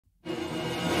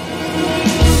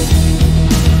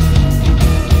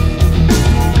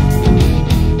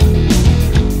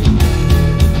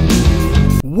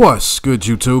What's good,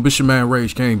 YouTube? It's your man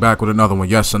Rage King back with another one.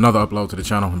 Yes, another upload to the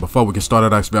channel. And before we get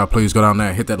started, I ask y'all please go down there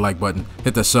and hit that like button,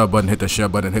 hit that sub button, hit that share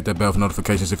button, hit that bell for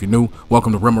notifications if you're new.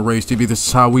 Welcome to Rebel Rage TV. This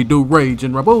is how we do Rage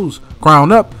and Rebels.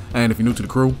 Crown up. And if you're new to the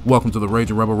crew, welcome to the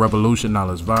Rage and Rebel Revolution. Now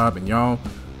let's vibe. And y'all,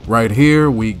 right here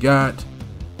we got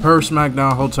Per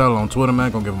SmackDown Hotel on Twitter,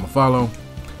 man. Gonna give him a follow.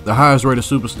 The highest rated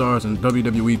superstars in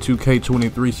WWE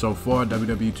 2K23 so far.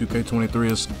 WWE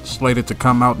 2K23 is slated to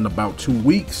come out in about 2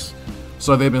 weeks.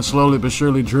 So they've been slowly but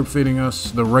surely drip feeding us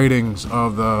the ratings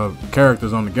of the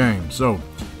characters on the game. So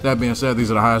that being said, these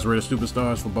are the highest rated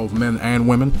superstars for both men and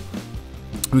women.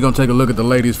 We're going to take a look at the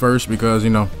ladies first because,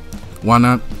 you know, why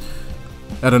not?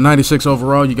 At a 96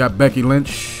 overall, you got Becky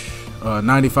Lynch.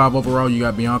 95 overall, you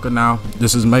got Bianca. Now,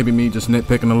 this is maybe me just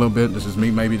nitpicking a little bit. This is me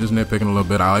maybe just nitpicking a little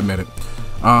bit. I'll admit it.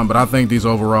 But I think these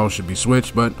overalls should be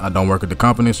switched, but I don't work at the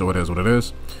company, so it is what it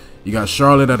is. You got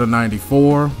Charlotte at a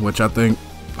 94, which I think,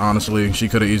 honestly, she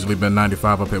could have easily been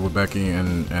 95 up here with Becky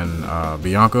and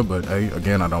Bianca, but hey,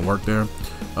 again, I don't work there.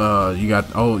 You got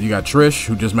Trish,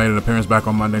 who just made an appearance back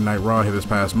on Monday Night Raw here this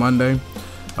past Monday.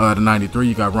 At a 93,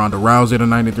 you got Ronda Rousey at a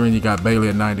 93, and you got Bayley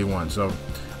at 91. So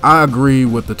I agree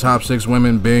with the top 6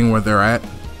 women being where they're at.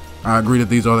 I agree that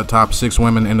these are the top 6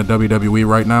 women in the WWE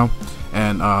right now.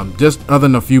 And just other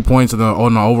than a few points on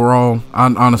the overall,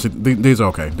 honestly, these are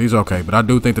okay. These are okay. But I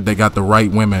do think that they got the right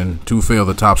women to fill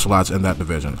the top slots in that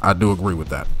division. I do agree with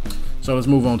that. So let's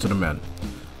move on to the men.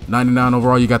 99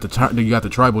 overall, you got the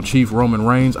Tribal Chief Roman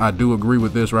Reigns. I do agree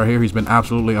with this right here. He's been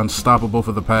absolutely unstoppable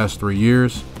for the past 3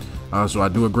 years. So I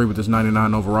do agree with this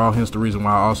 99 overall. Hence the reason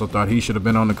why I also thought he should have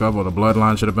been on the cover, or the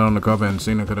Bloodline should have been on the cover, and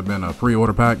Cena could have been a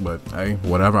pre-order pack. But hey,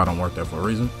 whatever. I don't work there for a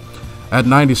reason. At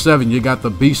 97, you got the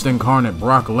Beast Incarnate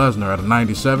Brock Lesnar. At a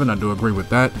 97, I do agree with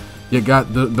that. You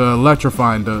got the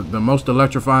electrifying, the most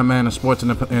electrifying man in sports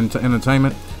and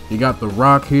entertainment. You got The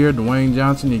Rock here, Dwayne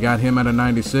Johnson. You got him at a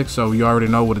 96, so you already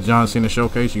know with the John Cena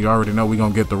showcase, you already know we're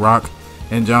going to get The Rock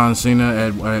and John Cena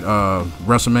at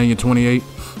WrestleMania 28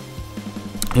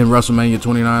 and WrestleMania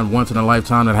 29, once in a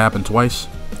lifetime. That happened twice.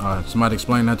 Somebody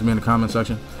explain that to me in the comment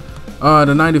section.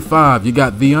 The 95, you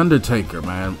got The Undertaker,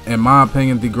 man. In my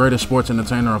opinion, the greatest sports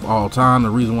entertainer of all time. The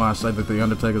reason why I say that The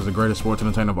Undertaker is the greatest sports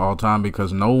entertainer of all time,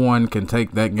 because no one can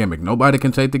take that gimmick. Nobody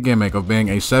can take the gimmick of being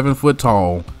a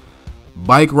 7-foot-tall,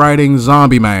 bike-riding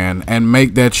zombie man and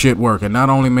make that shit work. And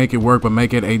not only make it work, but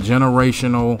make it a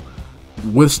generational,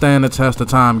 withstand the test of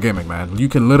time gimmick, man. You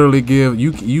can literally give,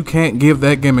 you can't give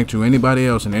that gimmick to anybody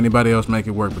else and anybody else make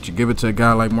it work. But you give it to a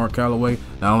guy like Mark Calloway,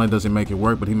 not only does he make it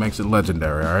work, but he makes it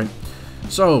legendary, all right?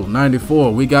 So,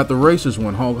 94, we got the racist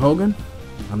one, Hulk Hogan.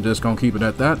 I'm just going to keep it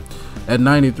at that. At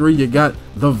 93, you got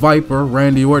the Viper,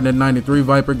 Randy Orton at 93.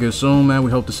 Viper, get soon, man.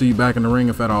 We hope to see you back in the ring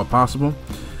if at all possible.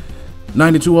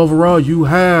 92 overall, you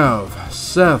have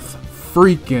Seth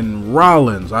freaking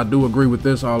Rollins. I do agree with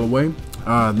this all the way.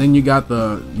 Then you got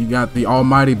the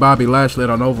almighty Bobby Lashley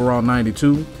on overall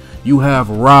 92. You have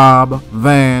Rob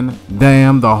Van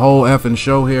Dam, the whole effing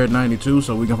show here at 92.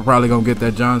 So we can probably gonna get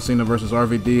that John Cena versus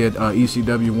RVD at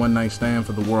ECW One Night Stand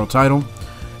for the world title.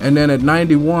 And then at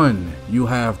 91, you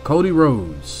have Cody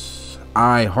Rhodes.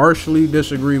 I harshly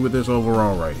disagree with this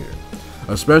overall right here,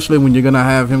 especially when you're gonna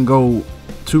have him go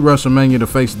to WrestleMania to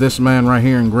face this man right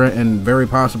here and very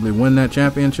possibly win that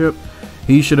championship.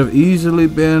 He should have easily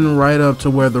been right up to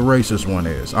where the racist one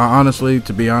is. Honestly,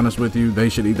 to be honest with you, they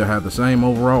should either have the same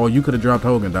overall, or you could have dropped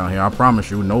Hogan down here. I promise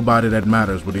you, nobody that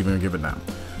matters would even give it down.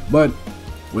 But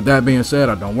with that being said,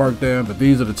 I don't work there, but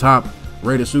these are the top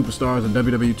rated superstars in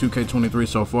WWE 2K23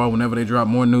 so far. Whenever they drop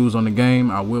more news on the game,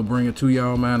 I will bring it to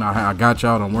y'all, man. I got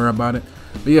y'all, don't worry about it.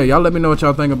 But yeah, y'all let me know what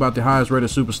y'all think about the highest rated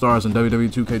superstars in WWE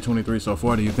 2K23 so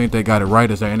far. Do you think they got it right?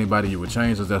 Is there anybody you would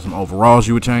change? Is there some overalls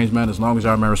you would change, man? As long as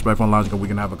y'all remain respectful and logical, we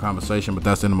can have a conversation. But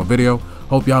that's the end of my video.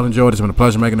 Hope y'all enjoyed. It's been a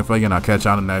pleasure making it for you, and I'll catch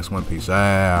y'all in the next one. Peace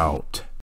out.